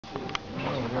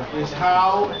is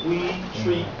how we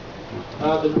treat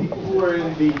the people who are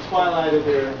in the twilight of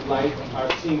their life, our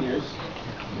seniors,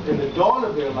 in the dawn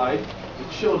of their life, the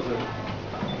children,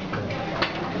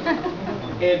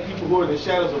 and people who are in the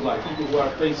shadows of life, people who are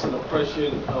facing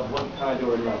oppression of one kind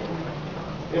or another.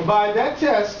 And by that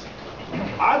test,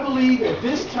 I believe at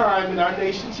this time in our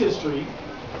nation's history,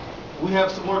 we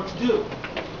have some work to do.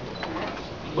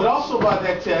 But also by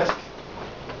that test,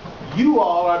 you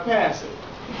all are passing.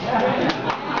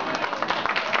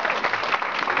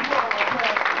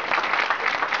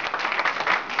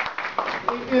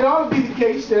 It ought to be the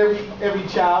case that every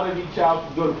child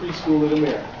can go to preschool in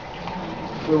America.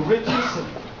 The richest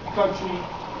country,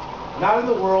 not in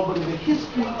the world, but in the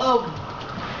history of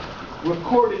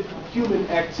recorded human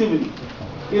activity.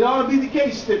 It ought to be the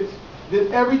case that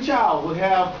every child would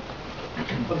have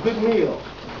a good meal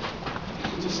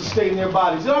to sustain their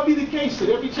bodies. It ought to be the case that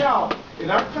every child in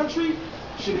our country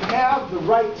should have the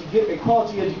right to get a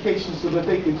quality education so that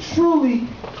they can truly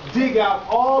dig out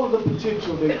all of the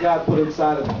potential that God put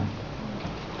inside of them.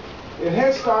 And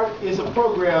Head Start is a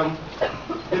program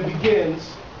that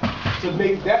begins to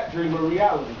make that dream a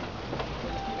reality.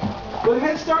 But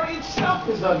Head Start itself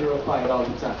is under a fight all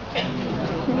the time.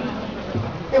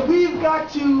 And we've got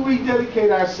to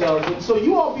rededicate ourselves. And so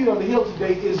you all being on the Hill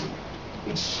today is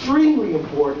extremely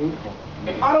important.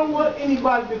 I don't want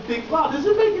anybody to think, wow, does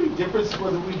it make any difference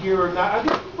whether we're here or not? Are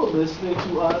these people listening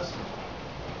to us?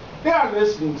 They are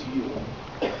listening to you.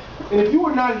 And if you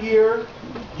were not here,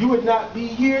 you would not be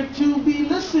here to be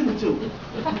listened to.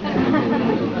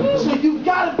 So you've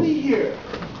got to be here.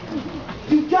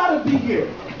 You've got to be here.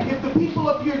 If the people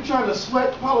up here trying to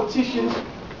sweat politicians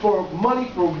for money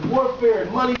for warfare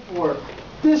and money for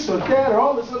this or that or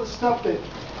all this other stuff that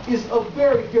is of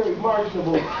very, very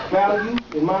marginal value,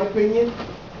 in my opinion,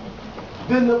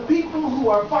 then the people who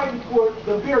are fighting for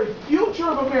the very future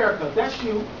of America, that's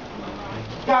you,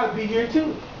 got to be here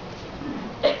too.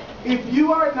 If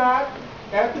you are not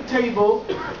at the table,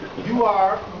 you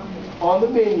are on the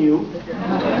menu.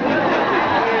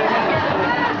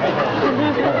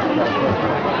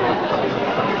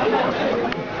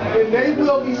 And they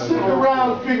will be sitting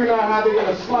around figuring out how they're going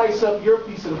to slice up your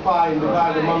piece of the pie and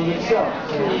divide it among themselves.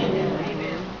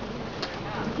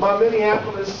 My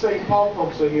Minneapolis, St. Paul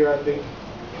folks are here, I think.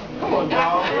 Come on,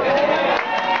 y'all.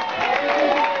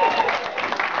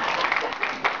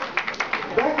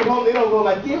 Back at home, they don't go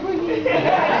like, yeah,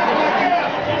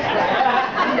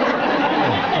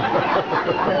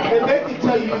 and they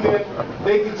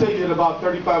can tell you that about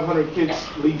 3,500 kids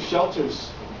leave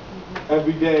shelters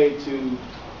every day to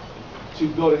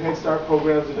go to Head Start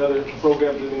programs and other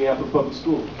programs in Minneapolis Public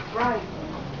Schools. Right.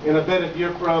 And I bet if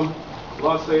you're from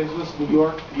Los Angeles, New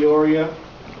York, Peoria,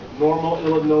 Normal,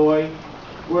 Illinois,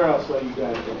 where else are you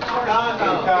guys from?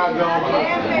 Chicago,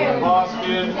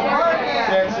 Boston,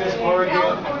 Texas,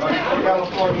 Oregon,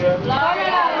 California,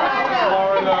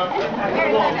 Florida,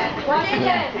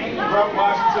 Washington,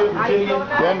 Virginia,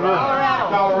 Denver,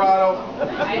 Colorado,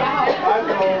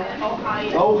 Idaho,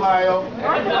 Ohio,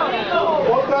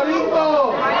 Puerto Rico.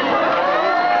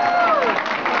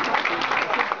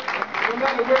 No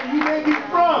matter where you may be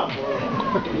from,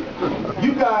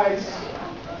 you guys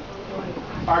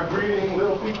are greeting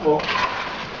little people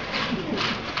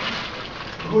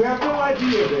who have no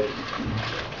idea that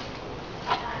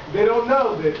they don't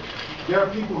know that there are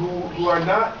people who are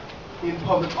not in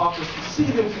public office to see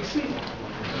them succeed.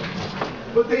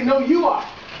 But they know you are.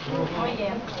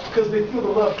 Because they feel the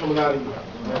love coming out of you.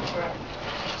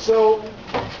 So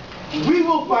we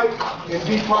will fight and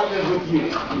be partners with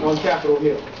you on Capitol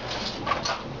Hill.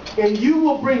 And you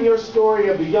will bring your story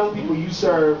of the young people you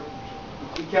serve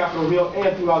to Capitol Hill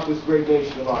and throughout this great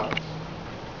nation of ours.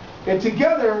 And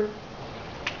together,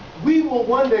 we will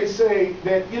one day say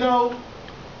that, you know,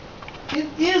 it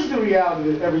is the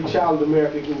reality that every child in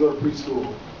America can go to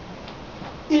preschool.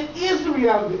 It is the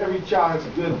reality that every child has a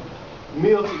good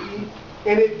meal to eat.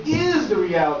 And it is the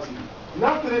reality,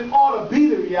 not that it ought to be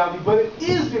the reality, but it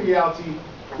is the reality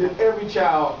that every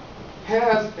child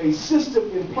has a system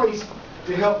in place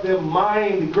to help them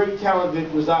mine the great talent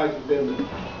that resides within them.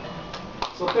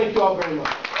 So thank you all very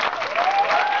much.